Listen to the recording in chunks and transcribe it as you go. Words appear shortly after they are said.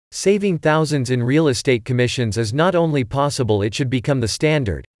Saving thousands in real estate commissions is not only possible, it should become the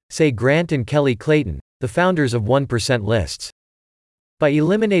standard, say Grant and Kelly Clayton, the founders of 1% Lists. By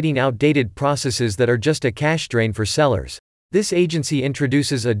eliminating outdated processes that are just a cash drain for sellers, this agency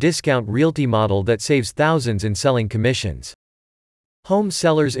introduces a discount realty model that saves thousands in selling commissions. Home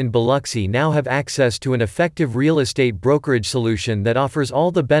sellers in Biloxi now have access to an effective real estate brokerage solution that offers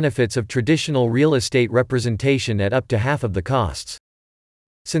all the benefits of traditional real estate representation at up to half of the costs.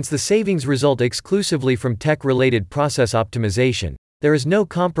 Since the savings result exclusively from tech-related process optimization, there is no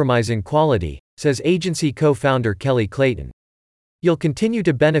compromise in quality, says agency co-founder Kelly Clayton. You'll continue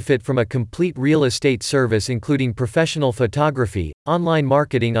to benefit from a complete real estate service including professional photography, online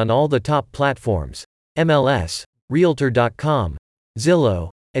marketing on all the top platforms, MLS, Realtor.com,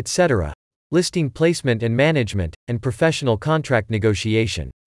 Zillow, etc., listing placement and management, and professional contract negotiation.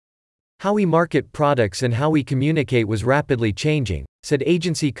 How we market products and how we communicate was rapidly changing, said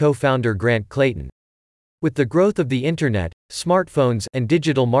agency co-founder Grant Clayton. With the growth of the internet, smartphones, and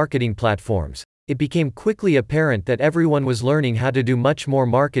digital marketing platforms, it became quickly apparent that everyone was learning how to do much more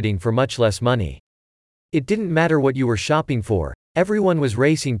marketing for much less money. It didn't matter what you were shopping for, everyone was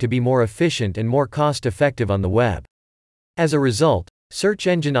racing to be more efficient and more cost-effective on the web. As a result, search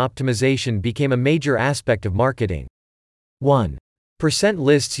engine optimization became a major aspect of marketing. 1%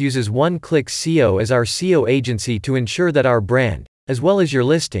 Lists uses One-Click SEO as our SEO agency to ensure that our brand, as well as your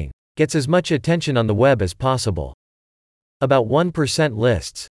listing, gets as much attention on the web as possible. About 1%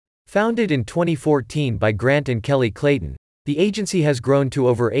 Lists. Founded in 2014 by Grant and Kelly Clayton, the agency has grown to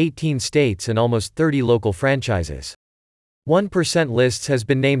over 18 states and almost 30 local franchises. 1% Lists has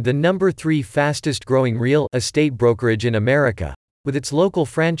been named the number 3 fastest growing real estate brokerage in America, with its local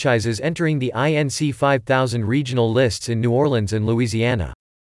franchises entering the INC 5000 regional lists in New Orleans and Louisiana.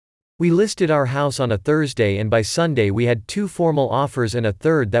 We listed our house on a Thursday and by Sunday we had 2 formal offers and a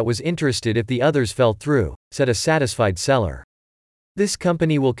third that was interested if the others fell through, said a satisfied seller. This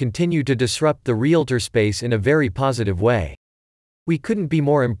company will continue to disrupt the realtor space in a very positive way. We couldn't be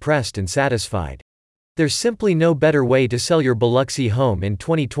more impressed and satisfied. There's simply no better way to sell your Biloxi home in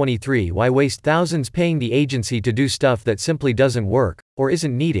 2023. Why waste thousands paying the agency to do stuff that simply doesn't work, or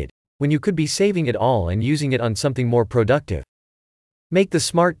isn't needed, when you could be saving it all and using it on something more productive? Make the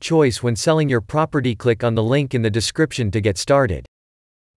smart choice when selling your property. Click on the link in the description to get started.